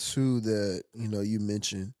too that, you know, you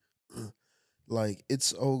mentioned, like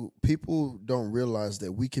people don't realize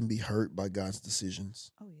that we can be hurt by God's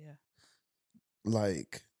decisions. Oh yeah.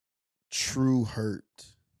 Like true hurt.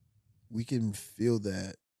 We can feel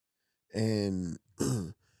that. And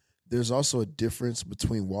there's also a difference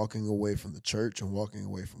between walking away from the church and walking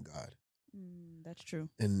away from God. That's true.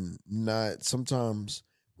 And sometimes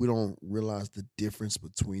we don't realize the difference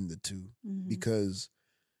between the two because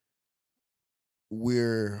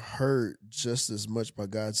we're hurt just as much by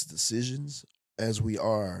God's decisions as we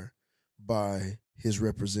are by his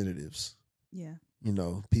representatives. Yeah. You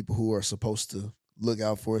know, people who are supposed to look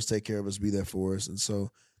out for us, take care of us, be there for us. And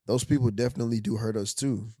so those people definitely do hurt us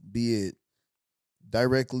too, be it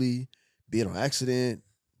directly, be it on accident,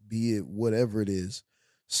 be it whatever it is.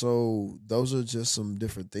 So those are just some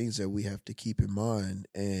different things that we have to keep in mind.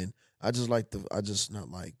 And I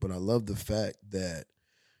love the fact that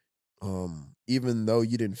even though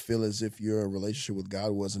you didn't feel as if your relationship with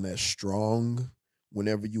God wasn't as strong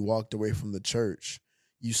whenever you walked away from the church,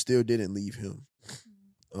 you still didn't leave him.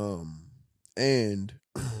 And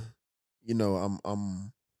you know,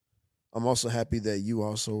 I'm also happy that you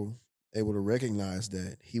also able to recognize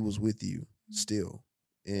that he was with you still,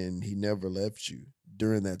 and he never left you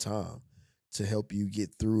during that time to help you get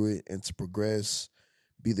through it and to progress,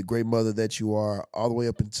 be the great mother that you are all the way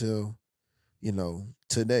up until, you know,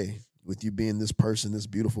 today, with you being this person, this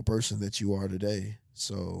beautiful person that you are today.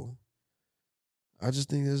 So I just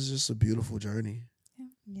think this is just a beautiful journey.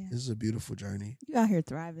 Yeah. This is a beautiful journey. You out here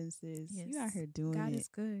thriving, sis. Yes. You out here doing God it. is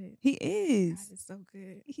good. He is. God is so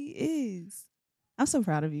good. He is. I'm so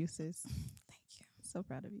proud of you, sis. Thank you. So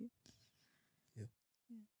proud of you. Yeah.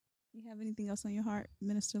 You have anything else on your heart,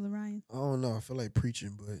 Minister Lorian? I don't know. I feel like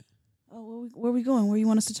preaching, but Oh, where we going? Where you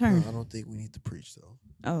want us to turn? I don't think we need to preach though.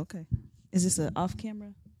 Oh, okay. Is this an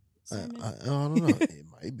off-camera I sermon? don't know. It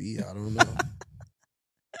might be. I don't know.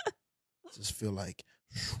 Just feel like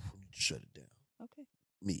shut it down. Okay.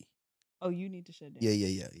 Me. Oh, you need to shut down.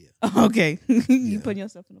 Yeah. Okay. You Yeah. putting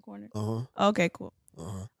yourself in the corner. Uh-huh. Okay, cool.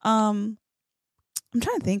 Uh-huh. I'm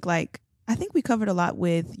trying to think. Like, I think we covered a lot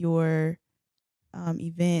with your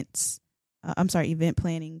events. Event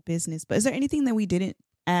planning business. But is there anything that we didn't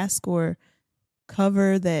ask or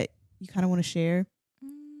cover that you kind of want to share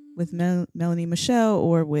with Melanie, Michelle,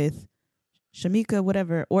 or with Shamika,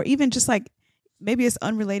 whatever, or even just like maybe it's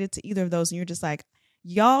unrelated to either of those, and you're just like,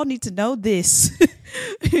 y'all need to know this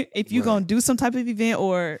if you're gonna do some type of event,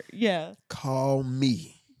 or Call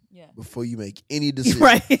me before you make any decision.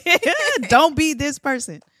 Right. Don't be this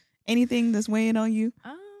person. Anything that's weighing on you?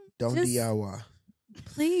 Don't DIY.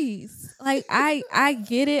 Please. Like I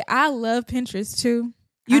get it. I love Pinterest too.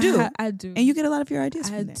 You do. I do. And you get a lot of your ideas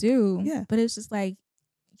from I there. do. Yeah. But it's just like,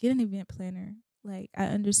 get an event planner. Like, I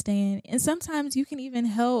understand. And sometimes you can even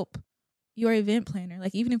help your event planner.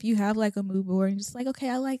 Like, even if you have like a mood board and just like, okay,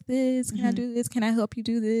 I like this. Can I do this? Can I help you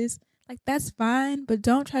do this? Like, that's fine. But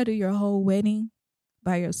don't try to do your whole wedding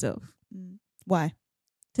by yourself. Why?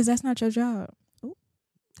 Because that's not your job. Ooh.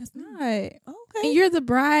 That's not. Okay. And you're the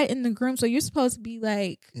bride and the groom. So you're supposed to be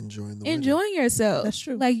like enjoying yourself. That's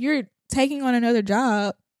true. Like, you're taking on another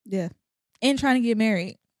job. Yeah. And trying to get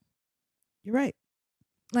married. You're right.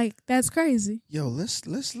 Like, that's crazy. Yo, let's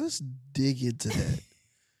dig into that.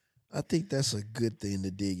 I think that's a good thing to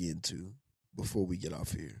dig into before we get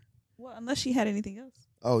off here. Well, unless she had anything else.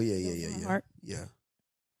 Oh yeah.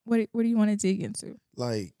 What do you want to dig into?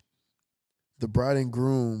 Like the bride and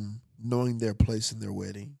groom knowing their place in their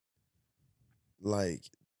wedding. Like,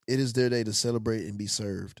 it is their day to celebrate and be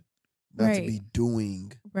served, not to be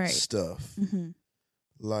doing stuff.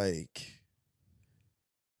 Like,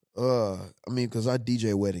 I mean, because I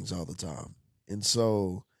DJ weddings all the time. And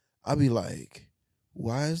so I be like,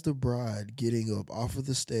 why is the bride getting up off of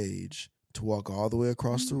the stage to walk all the way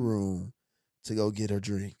across the room to go get her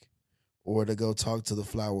drink or to go talk to the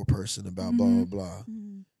flower person about blah, blah, blah?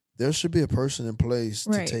 There should be a person in place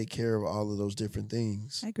to take care of all of those different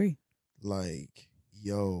things. I agree. Like,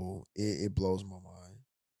 yo, it blows my mind.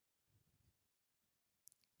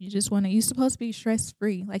 You're supposed to be stress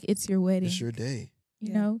free. Like, it's your wedding. It's your day.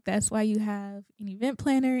 You know, that's why you have an event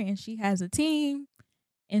planner and she has a team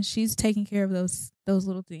and she's taking care of those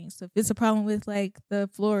little things. So if it's a problem with like the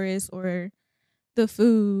florist or the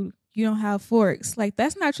food, you don't have forks. Like,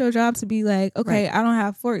 that's not your job to be like, okay, I don't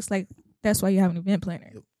have forks. Like, that's why you have an event planner.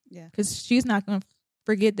 Yep. Yeah. Because she's not going to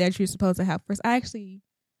forget that you're supposed to have forks. I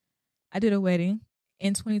did a wedding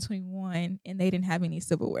in 2021 and they didn't have any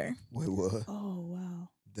silverware. Wait, what? Oh, wow.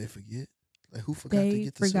 They forget? Like, who forgot to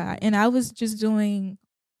get the silverware? And I was just doing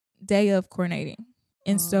day of coordinating.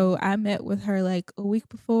 And so I met with her like a week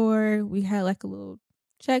before. We had like a little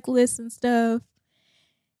checklist and stuff.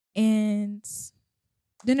 And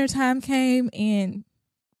dinner time came and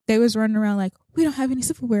they was running around like, we don't have any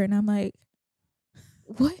silverware. And I'm like,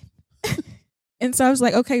 what? And so I was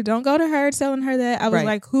like, okay, don't go to her telling her that. I was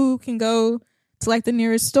like, who can go to like the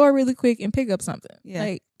nearest store really quick and pick up something? Yeah.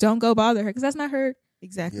 Like, don't go bother her because that's not her.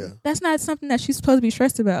 Exactly. Yeah. That's not something that she's supposed to be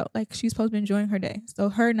stressed about. Like, she's supposed to be enjoying her day. So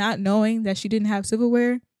her not knowing that she didn't have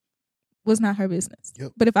silverware was not her business.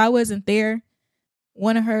 Yep. But if I wasn't there,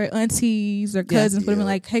 one of her aunties or cousins would have been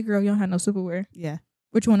like, hey, girl, you don't have no silverware. Yeah.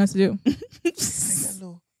 What you want us to do?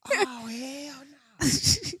 Oh, hell no.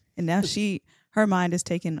 And now her mind is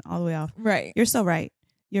taken all the way off. Right. You're so right.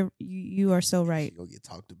 You are so right. She gonna get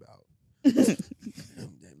talked about.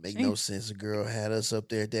 Make no sense. A girl had us up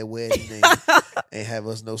there at that wedding and have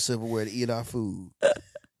us no silverware to eat our food.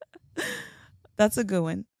 That's a good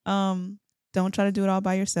one. Don't try to do it all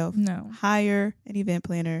by yourself. No. Hire an event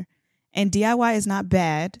planner. And DIY is not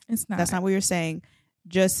bad. It's not. That's not what you're saying.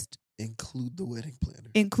 Just include the wedding planner.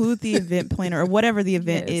 Include the event planner or whatever the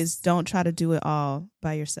event is. Don't try to do it all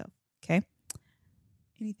by yourself. Okay?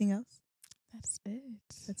 Anything else? That's it.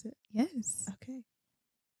 That's it? Yes. Okay.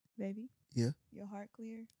 Baby? Yeah. Your heart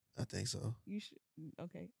clear? I think so. You should.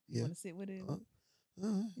 Okay. Yeah. You want to sit with it?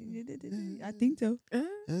 I think so.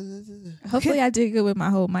 Hopefully, I did good with my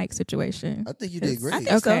whole mic situation. I think you did great. I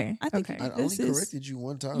think so. I think I only corrected you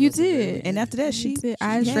one time. You did. And after that,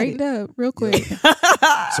 I straightened up real quick.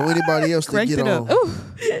 So anybody else that get on,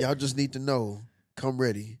 y'all just need to know, come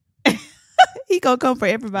ready. He gonna come for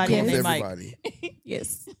everybody. Come for everybody.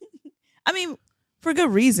 Yes. I mean, for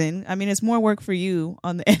good reason. I mean, it's more work for you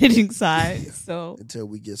on the editing side. So until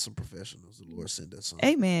we get some professionals, the Lord send us some.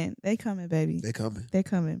 Amen. They coming, baby. They coming. They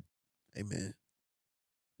coming. Amen.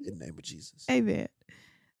 In the name of Jesus. Amen.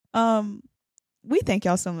 We thank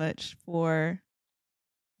y'all so much for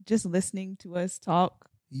just listening to us talk.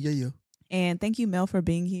 Yeah. And thank you, Mel, for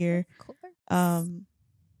being here. Of course.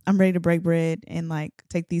 I'm ready to break bread and like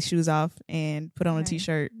take these shoes off and put on a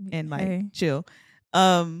t-shirt and like chill.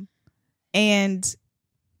 And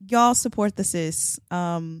y'all support the sis.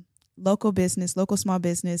 Local business, local small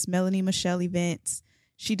business, Melanie Michelle Events.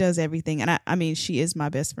 She does everything. And I mean, she is my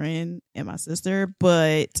best friend and my sister,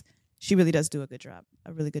 but she really does do a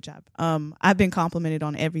really good job. I've been complimented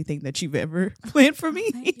on everything that you've ever planned for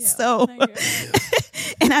me. So,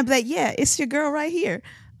 and I'm like, yeah, it's your girl right here.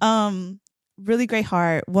 Really great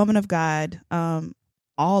heart, woman of God,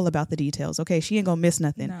 all about the details. Okay, she ain't gonna miss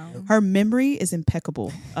nothing. No. Her memory is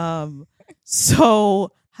impeccable.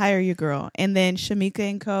 So hire your girl. And then Shamika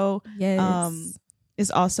and Co.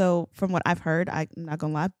 Is also, from what I've heard, I'm not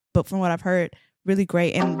gonna lie, but from what I've heard, really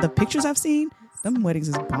great. And the pictures I've seen, them weddings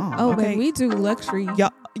is bomb. Oh, okay? but we do luxury. Yeah,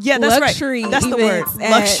 that's luxury right. That's the word.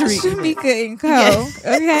 Luxury. Shamika and Co. Yes.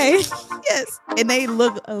 Okay. Yes. And they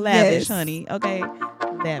look lavish, Yes. honey. Okay.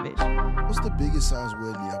 Lavish. What's the biggest size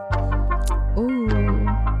wedding you ever done? Ooh.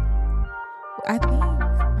 I think,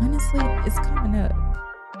 honestly, it's coming up.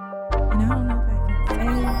 And I don't know if I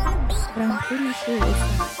can say, but I'm pretty sure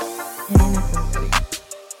it's like an NFL wedding.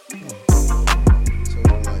 So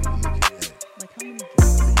like we looking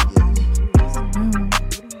at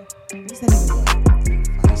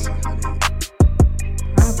Like how many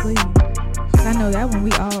Probably. I know that one.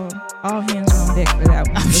 We all hands are on deck for that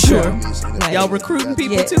one. I'm for sure. Like, y'all recruiting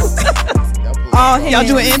people yeah. too? All hands. Y'all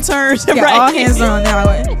doing interns? Yeah, right? all hands are on that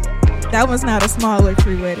one. That was not a small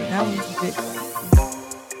luxury wedding. That was a big one.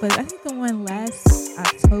 But I think the one last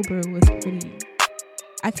October was pretty.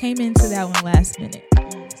 I came into that one last minute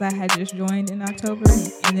because I had just joined in October,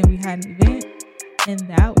 and then we had an event. And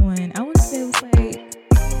that one, I would say it was like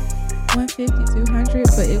 150, 200,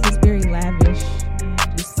 but it was very lavish and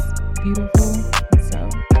just beautiful. And so,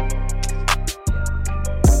 yeah.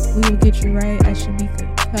 We will get you right at Shamika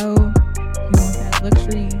 & Co. You want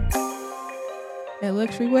that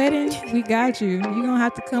luxury wedding? We got you. You're going to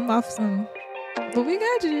have to come off some, but we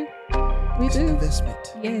got you. We it's do. An investment.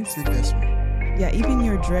 Yes. It's an investment. Yeah, even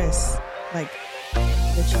your dress, like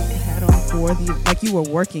that you had on for the, like you were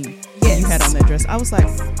working. Yes. You had on that dress. I was like,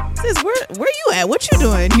 sis, where you at? What you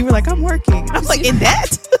doing? You were like, I'm working. I was like, in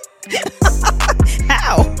that?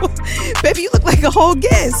 How? Baby, you look like a whole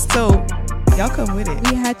guest. So y'all come with it.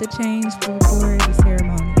 We had to change before the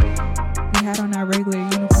ceremony. We had on our regular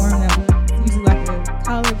uniform that was usually like a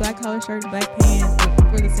collar, black collar shirt, black pants. But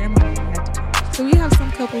for the ceremony, we had to change. So we have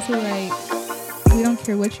some couples who like, we don't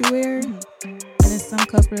care what you wear. And then some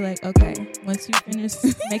couples are like, okay, once you finish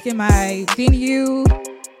making my venue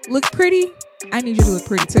look pretty, I need you to look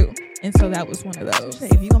pretty too. And so that was one of those. Hey,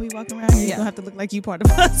 if you're going to be walking around here, you're going to have to look like you part of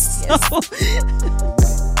us. Yes. So.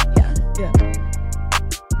 Yeah.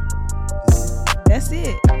 That's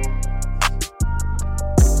it.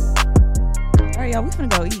 All right, y'all, we finna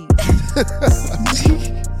go eat.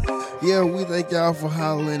 Yeah, we thank y'all for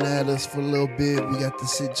hollering at us for a little bit. We got to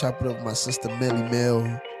sit chop it up with my sister Melly Mel,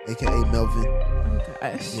 aka Melvin. Oh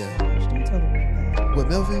gosh. Yeah. Don't tell them. What,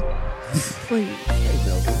 Melvin? Please. Hey,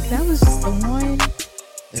 Melvin. That was just the one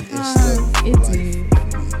And time it did.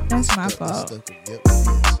 That's my It fault. stuck. Yep, it is.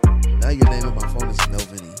 Now your name on my phone is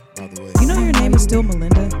Melvin, by the way. You know your name is still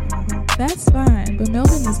Melinda. That's fine, but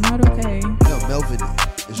Melvin is not okay. No, Melvin.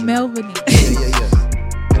 is your name. Melvin. Yeah.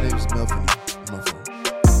 Your name is Melvin on my phone.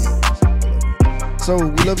 Yeah. So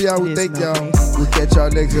we love y'all. We It is thank y'all. Melvin. We'll catch y'all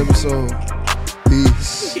next episode.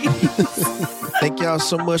 Peace. Thank y'all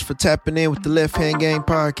so much for tapping in with the Left Hand Gang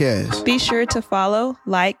podcast. Be sure to follow,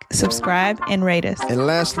 like, subscribe, and rate us. And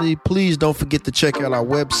lastly, please don't forget to check out our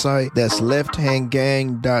website. That's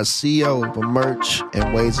lefthandgang.co for merch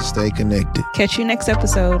and ways to stay connected. Catch you next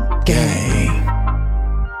episode. Gang.